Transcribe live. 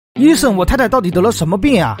医生，我太太到底得了什么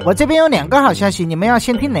病啊？我这边有2个好消息，你们要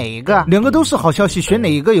先听哪一个？2个都是好消息，选哪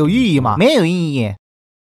一个有意义吗？没有意义。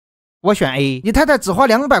我选 A， 你太太只花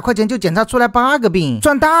200块钱就检查出来8个病，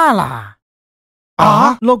赚大了。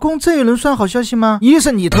啊，老公，这也能算好消息吗？医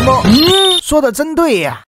生，你他妈，说的真对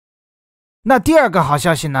呀。那第2个好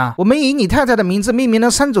消息呢？我们以你太太的名字命名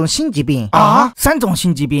了3种新疾病啊，3种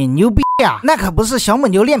新疾病，牛逼呀！那可不是小母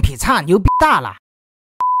牛练劈叉，牛逼大了。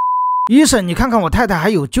医生，你看看我太太还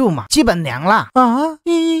有救吗？基本凉了啊！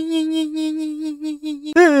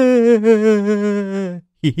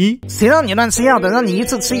谁让你乱吃药的？让你一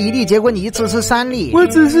次吃1粒，结果你一次吃3粒。我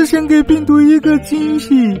只是想给病毒一个惊喜。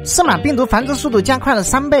是吗？病毒繁殖速度加快了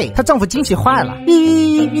3倍，她丈夫惊喜坏了。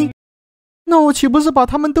那我岂不是把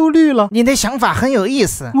他们都绿了？你的想法很有意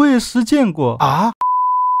思，我也实践过啊。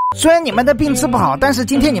虽然你们的病治不好，但是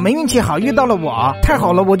今天你们运气好，遇到了我，太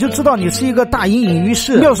好了！我就知道你是一个大隐隐于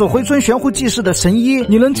市、妙手回春、悬壶济世的神医。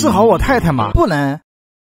你能治好我太太吗？不能。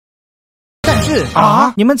但是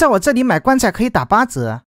啊，你们在我这里买棺材可以打8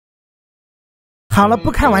折。好了，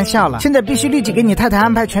不开玩笑了，现在必须立即给你太太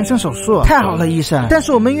安排全身手术。太好了，医生。但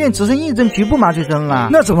是我们医院只剩1针局部麻醉针了，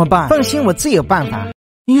那怎么办？放心，我自有办法。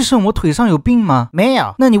医生，我腿上有病吗？没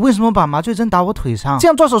有。那你为什么把麻醉针打我腿上？这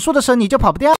样做手术的时候你就跑不掉。